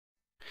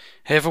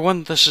Hey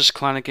everyone, this is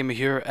Clarinetgamer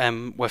here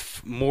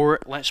with more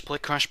Let's Play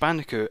Crash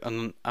Bandicoot,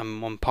 and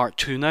I'm on part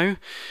 2 now,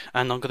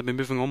 and I'm going to be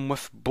moving on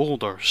with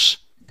Boulders.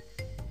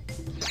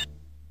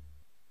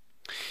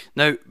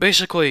 Now,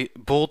 basically,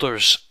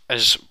 Boulders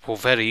is, well,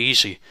 very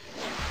easy.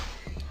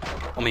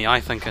 I mean, I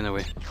think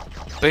anyway.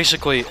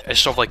 Basically, it's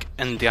sort of like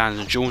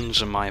Indiana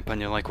Jones in my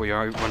opinion, like where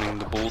you're outrunning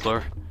the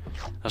boulder.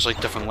 There's like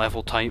different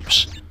level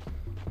types.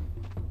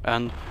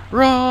 And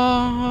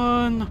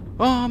run!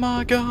 Oh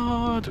my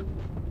god!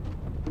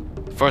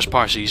 First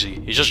part's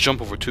easy. You just jump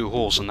over 2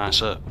 holes and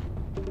that's it.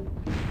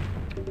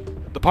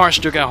 The parts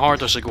do get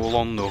harder as they go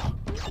along though.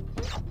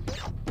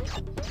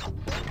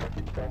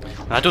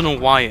 And I don't know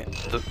why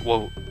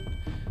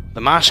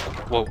the mask,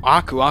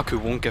 Aku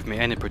won't give me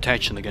any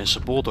protection against the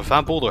boulder. If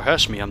that boulder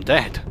hits me, I'm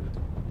dead.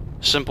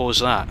 Simple as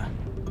that.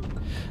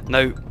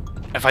 Now,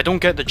 if I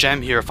don't get the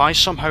gem here, if I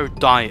somehow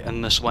die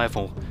in this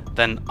level,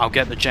 then I'll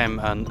get the gem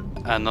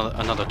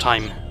another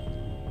time.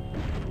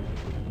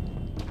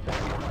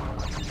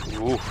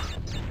 Ooh.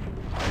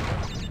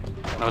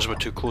 That was a bit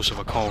too close of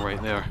a call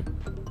right there.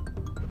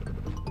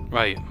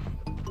 Right,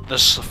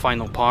 this is the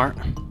final part.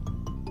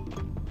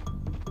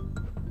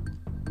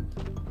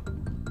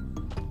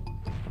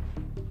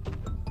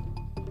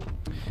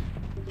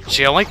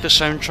 See, I like the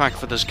soundtrack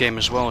for this game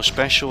as well,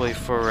 especially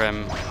for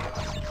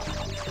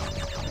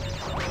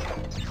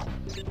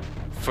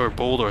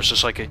boulders.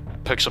 It's like it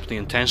picks up the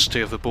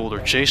intensity of the boulder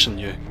chasing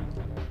you.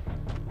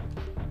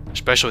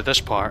 Especially this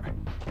part.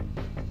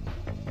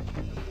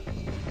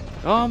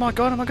 Oh my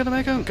god, am I gonna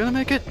make it? I'm gonna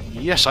make it!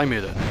 Yes, I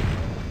made it.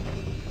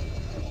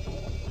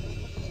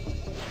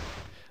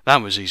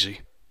 That was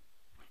easy.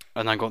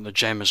 And I got the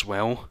gem as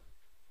well.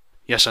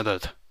 Yes, I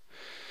did.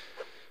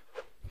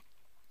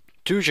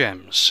 2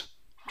 gems.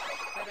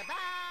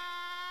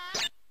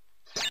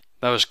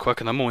 That was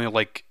quick, and I'm only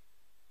like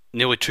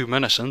nearly 2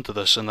 minutes into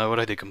this and I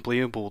already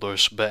completed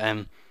Boulders, but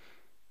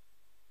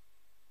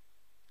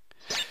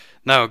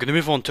now I'm going to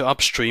move on to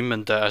Upstream,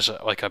 and as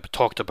like I've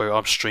talked about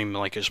Upstream,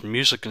 like it's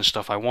music and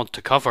stuff I want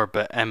to cover,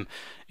 but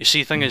you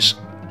see, thing is,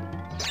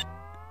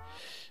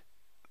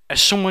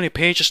 it's so many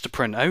pages to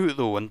print out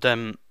though,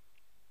 and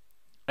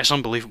it's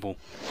unbelievable.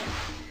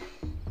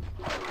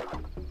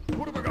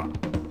 What have I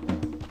got?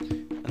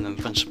 And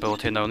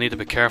invincibility. Now I need to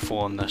be careful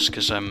on this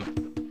because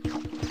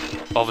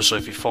obviously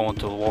if you fall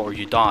into the water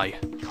you die.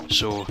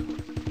 So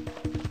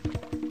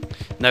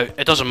now,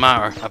 it doesn't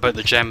matter about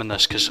the gem in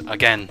this, because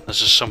again,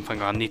 this is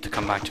something I need to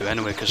come back to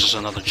anyway, because there's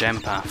another gem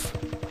path.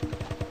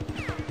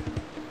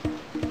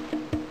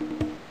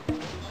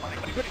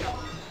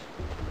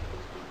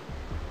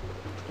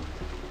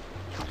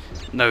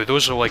 Now,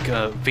 those are like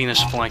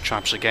Venus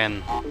flytraps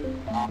again.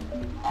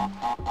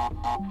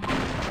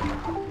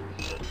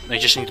 You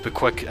just need to be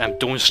quick, and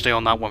don't stay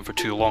on that one for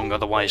too long,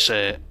 otherwise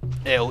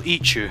it'll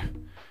eat you.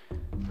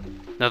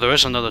 Now, there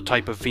is another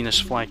type of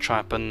Venus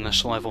flytrap in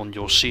this level, and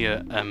you'll see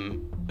it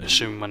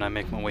soon when I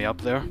make my way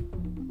up there.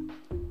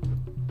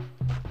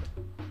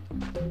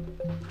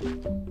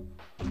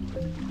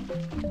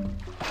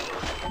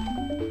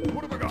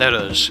 There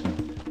it is.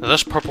 Now,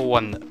 this purple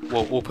one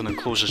will open and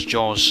close its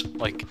jaws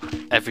like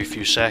every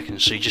few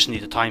seconds, so you just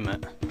need to time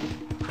it.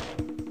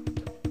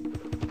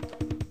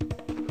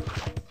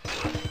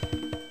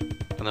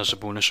 And there's a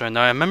bonus round.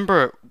 Now, I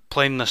remember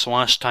playing this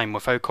last time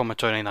without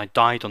commentary and I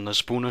died on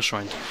this bonus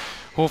round.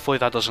 Hopefully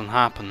that doesn't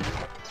happen.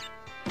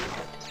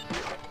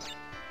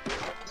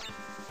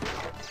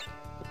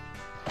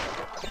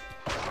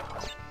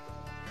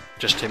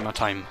 Just take my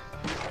time.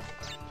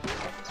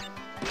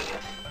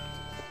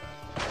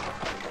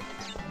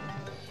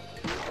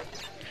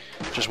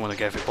 Just want to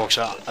get every box.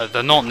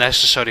 They're not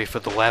necessary for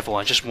the level,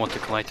 I just want to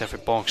collect every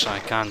box I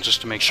can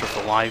just to make sure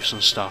for lives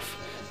and stuff,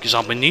 because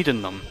I'll be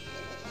needing them.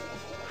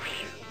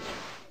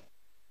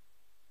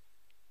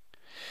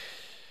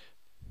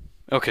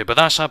 Okay, but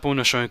that's that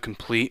bonus round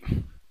complete,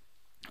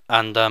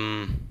 and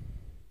in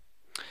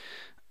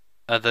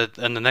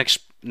the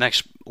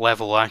next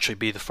level will actually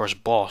be the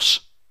first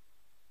boss.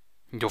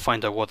 You'll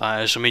find out what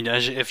that is. I mean,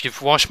 if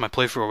you've watched my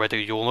playthrough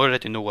already, you'll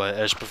already know what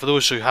it is. But for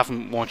those who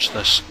haven't watched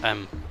this,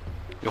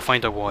 you'll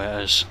find out what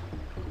it is.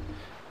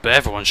 But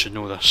everyone should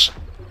know this.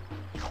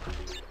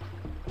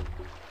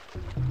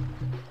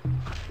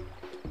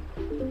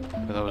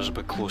 But that was a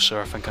bit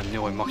closer. I think I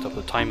nearly mucked up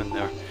the timing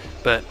there.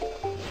 But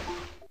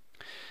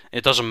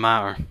it doesn't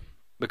matter,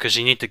 because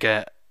you need to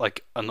get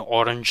like an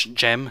orange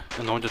gem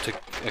in order to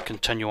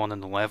continue on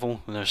in the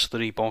level. And there's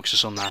 3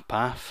 boxes on that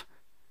path.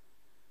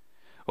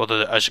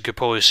 Although, as you could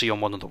probably see on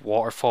one of the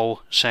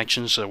waterfall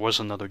sections, there was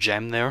another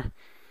gem there.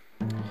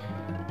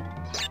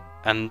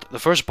 And the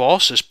first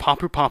boss is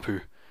Papu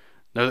Papu.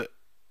 Now,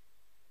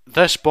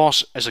 this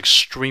boss is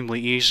extremely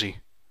easy,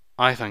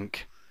 I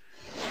think.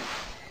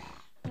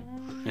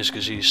 It's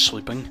because he's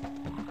sleeping.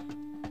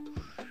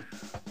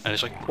 And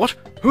it's like, what?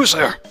 Who's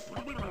there?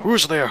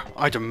 Who's there?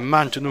 I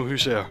demand to know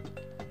who's there.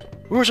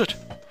 Who is it?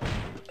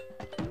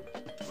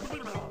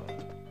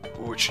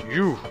 Oh, it's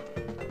you.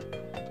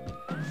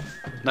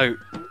 Now,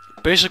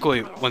 basically,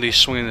 when he's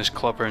swinging his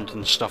club around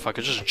and stuff, I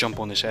could just jump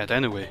on his head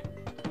anyway.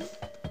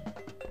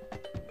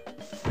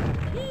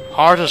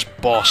 hardest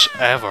boss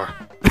ever.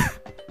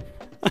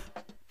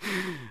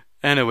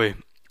 Anyway,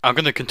 I'm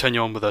going to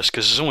continue on with this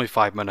because it's only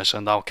 5 minutes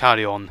and I'll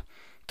carry on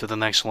to the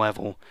next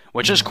level,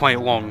 which is quite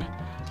long,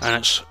 and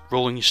it's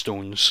Rolling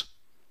Stones.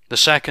 The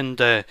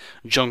second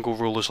Jungle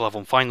Rollers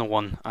level, final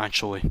one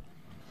actually.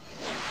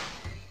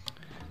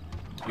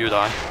 You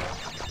die.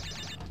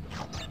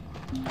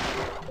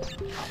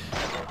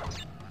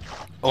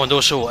 Oh, and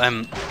also,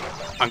 I'm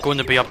going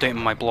to be updating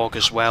my blog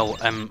as well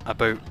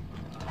about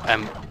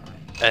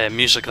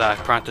music that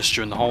I've practiced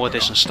during the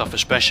holidays and stuff,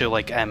 especially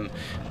like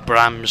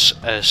Brahms'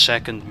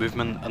 second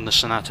movement in the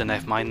Sonata in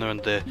F minor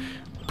and the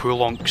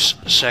Poulenc's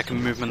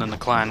second movement in the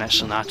Clarinet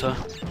Sonata.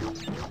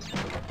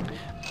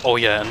 Oh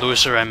yeah, and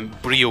those are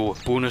Brio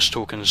bonus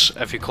tokens.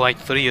 If you collect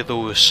 3 of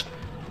those,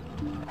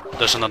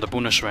 there's another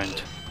bonus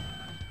round.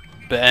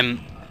 But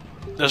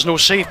there's no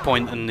save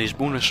point in these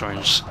bonus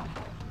rounds.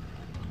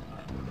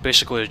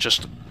 Basically,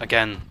 just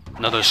again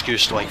another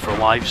excuse to, like, for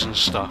lives and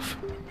stuff.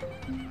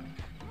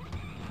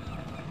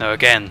 Now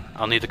again,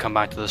 I'll need to come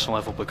back to this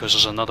level because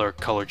there's another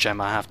colour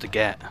gem I have to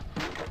get.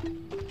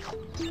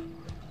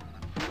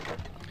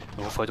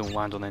 I hope I don't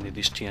land on any of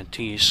these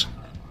TNTs.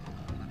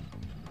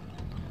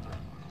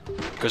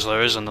 Because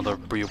there is another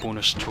Brio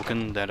bonus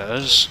token, there it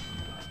is.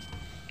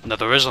 Now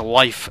there is a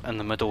life in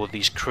the middle of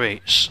these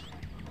crates.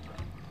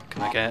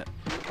 Can I get...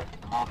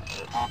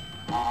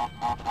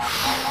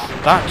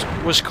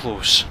 That was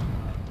close.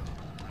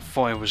 I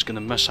thought I was going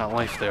to miss that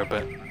life there,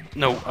 but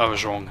no, I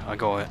was wrong, I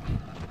got it.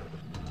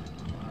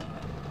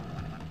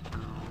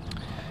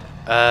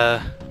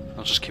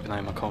 I'll just keep an eye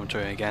on my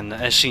commentary again.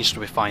 It seems to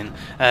be fine.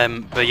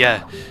 But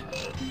yeah,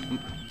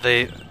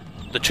 the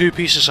 2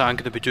 pieces that I'm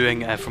going to be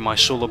doing for my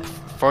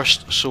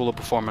first solo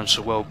performance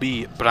will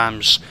be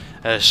Brahms'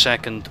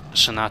 second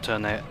sonata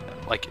and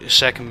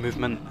second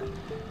movement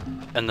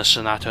in the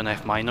Sonata in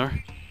F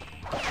minor,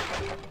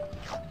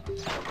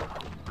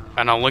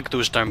 and I'll link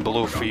those down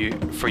below for you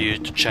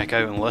to check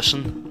out and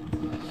listen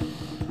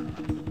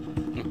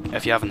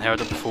if you haven't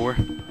heard it before.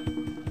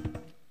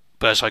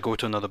 But as I go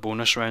to another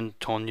bonus round,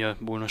 Tonya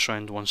bonus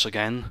round once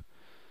again.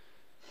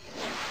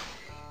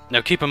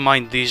 Now keep in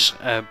mind these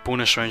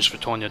bonus rounds for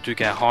Tonya do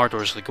get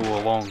harder as they go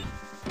along.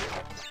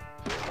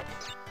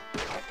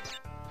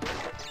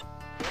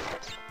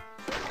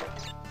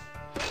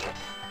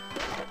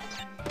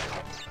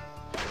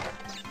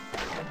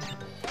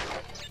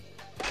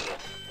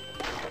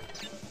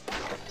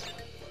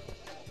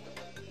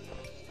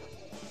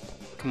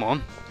 Come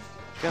on,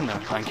 get in there,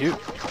 thank you.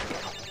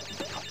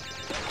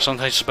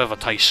 Sometimes it's a bit of a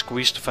tight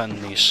squeeze to fit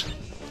in these.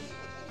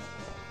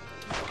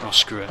 Oh,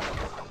 screw it.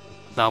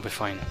 That'll be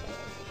fine.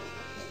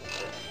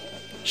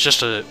 It's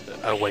just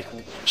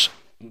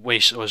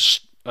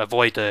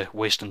avoid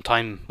wasting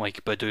time,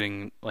 like, by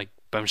doing, like,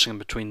 bouncing in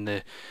between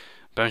the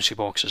bouncy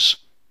boxes.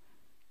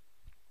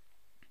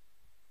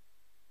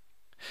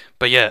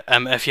 But yeah,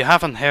 if you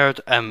haven't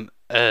heard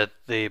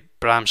the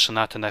Brahms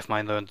Sonata in F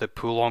minor and the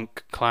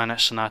Poulenc Clarinet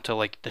Sonata,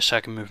 like the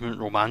second movement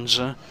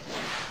Romanza,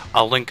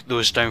 I'll link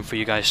those down for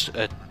you guys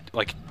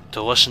like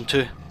to listen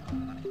to.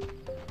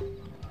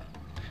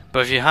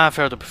 But if you have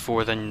heard it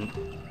before, then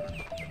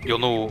you'll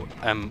know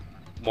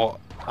what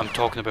I'm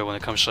talking about when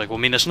it comes to, like, well,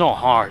 I mean, it's not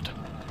hard.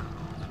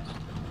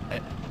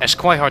 It's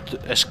quite hard.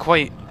 It's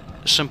quite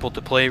simple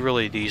to play,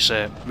 really, these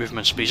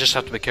movements, but you just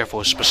have to be careful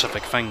with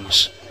specific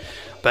things.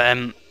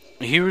 But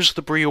here's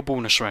the Brio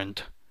bonus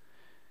round.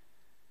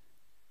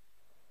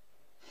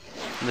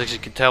 And as you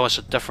can tell, it's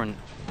a different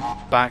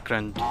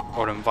background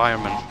or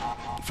environment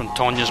from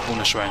Tonya's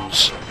bonus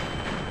rounds.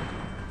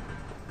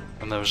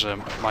 And there's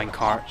mine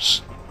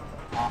carts.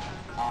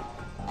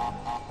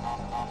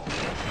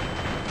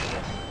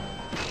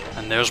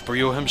 And there's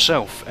Brio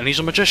himself, and he's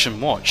a magician,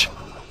 watch.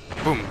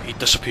 Boom, he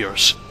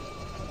disappears.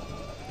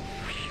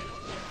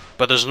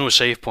 But there's no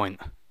save point.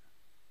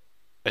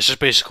 It's just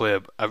basically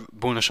a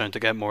bonus round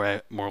to get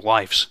more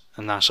lives,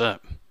 and that's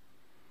it.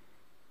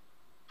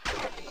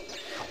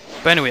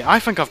 But anyway, I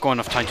think I've got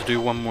enough time to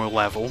do one more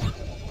level.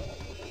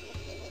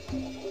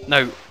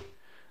 Now,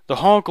 the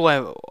hog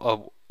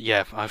level...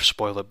 yeah, I've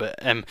spoiled it, but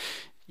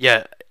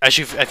yeah,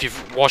 if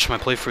you've watched my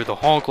playthrough, the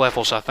hog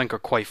levels I think are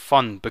quite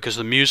fun because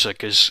the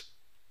music is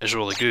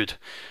really good.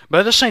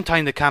 But at the same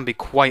time, they can be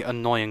quite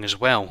annoying as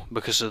well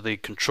because of the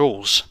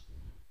controls.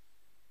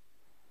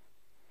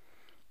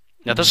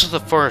 Now, this is the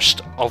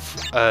first of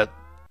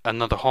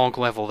another hog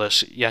level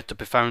that's yet to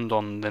be found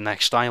on the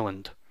next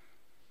island.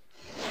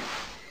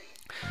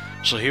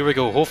 So here we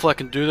go, hopefully I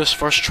can do this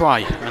first try,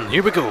 and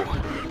here we go.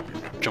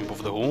 Jump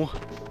over the hole.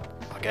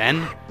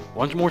 Again,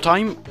 one more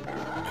time.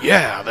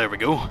 Yeah, there we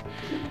go. Now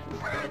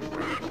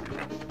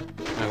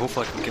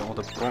hopefully I can get all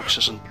the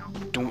boxes and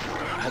don't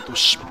hit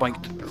those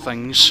spiked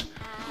things.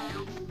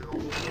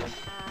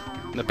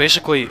 Now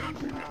basically,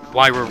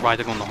 why we're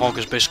riding on the hog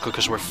is basically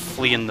because we're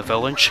fleeing the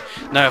village.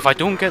 Now if I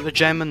don't get the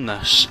gem in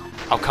this,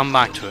 I'll come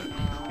back to it.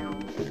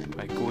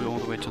 Right, go all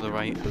the way to the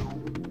right.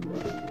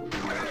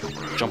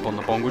 Jump on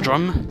the bongo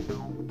drum,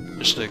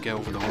 just to get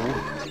over the hole.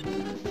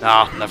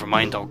 Ah, never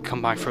mind, I'll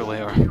come back for it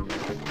later.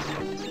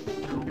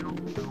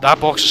 That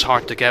box is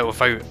hard to get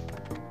without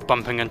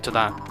bumping into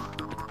that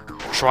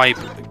tribe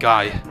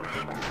guy.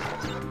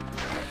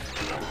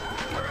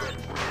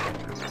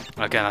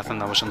 Again, I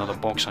think that was another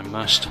box I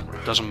missed.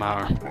 Doesn't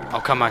matter.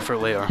 I'll come back for it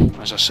later,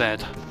 as I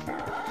said.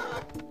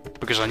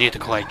 Because I need to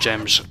collect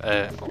gems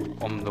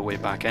on the way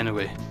back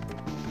anyway.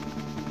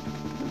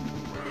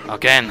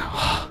 Again.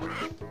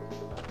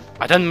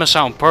 I didn't miss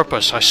out on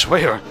purpose, I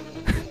swear.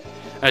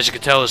 As you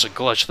can tell, there's a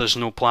glitch. There's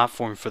no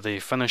platform for the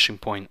finishing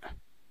point.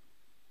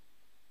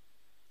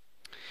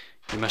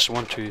 You missed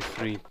 1, 2,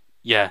 3.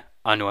 Yeah,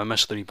 I know I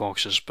missed 3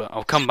 boxes, but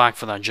I'll come back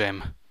for that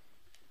gem.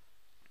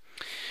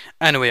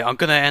 Anyway, I'm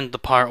gonna end the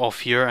part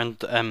off here,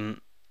 and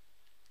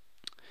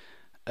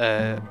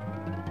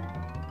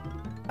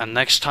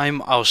next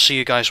time I'll see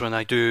you guys when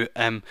I do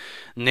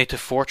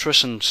Native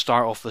Fortress and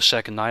start off the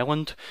second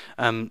island.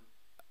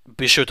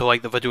 Be sure to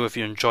like the video if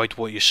you enjoyed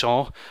what you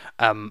saw,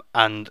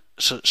 and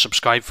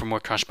subscribe for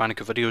more Crash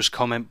Bandicoot videos.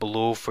 Comment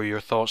below for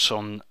your thoughts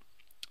on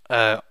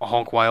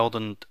Hog Wild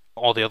and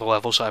all the other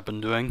levels that I've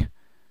been doing.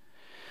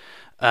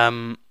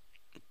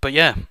 But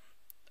yeah,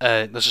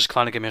 this is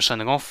Clarinetgamer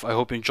signing off. I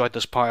hope you enjoyed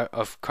this part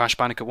of Crash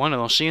Bandicoot 1,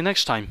 and I'll see you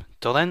next time.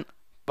 Till then,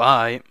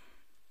 bye.